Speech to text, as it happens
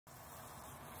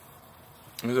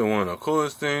This is one of the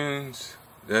coolest things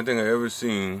that I think I've ever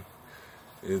seen.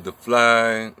 Is the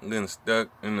fly getting stuck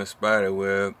in the spider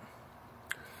web.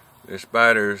 The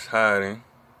spider's hiding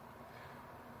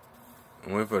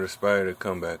and wait for the spider to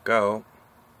come back out.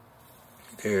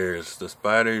 There's the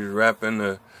spider. He's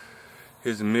wrapping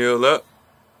his meal up.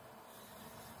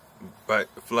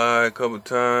 Bite the fly a couple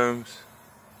times.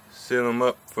 Seal him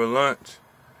up for lunch.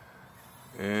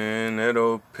 And that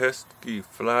old pesky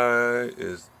fly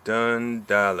is done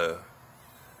dollar.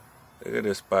 Look at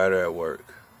this spider at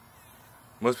work.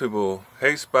 Most people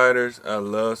hate spiders. I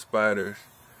love spiders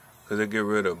because they get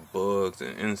rid of bugs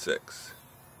and insects,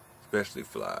 especially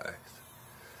flies.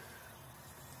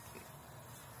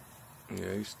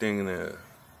 Yeah, he's stinging there.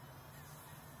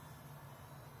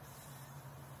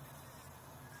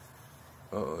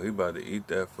 Uh-oh, he about to eat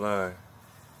that fly.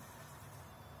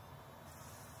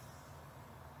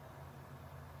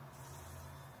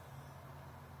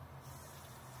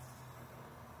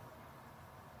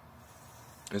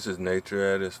 This is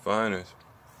nature at its finest.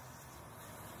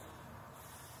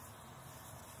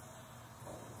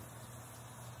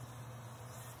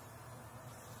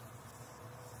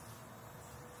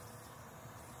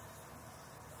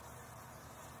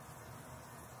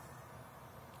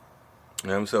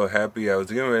 And I'm so happy. I was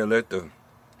getting ready to let the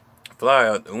fly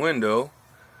out the window.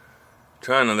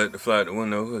 Trying to let the fly out the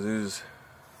window because it was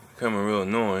becoming real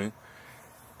annoying.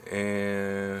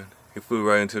 And he flew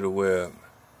right into the web.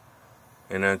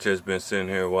 And I've just been sitting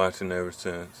here watching ever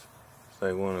since. It's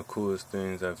like one of the coolest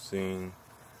things I've seen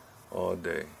all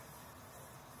day.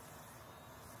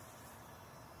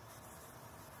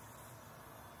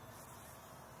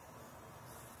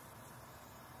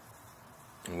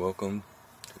 And welcome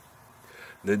to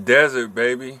the desert,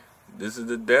 baby. This is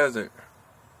the desert.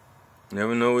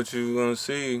 Never know what you're gonna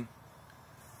see.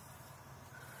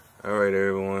 Alright,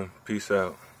 everyone. Peace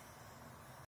out.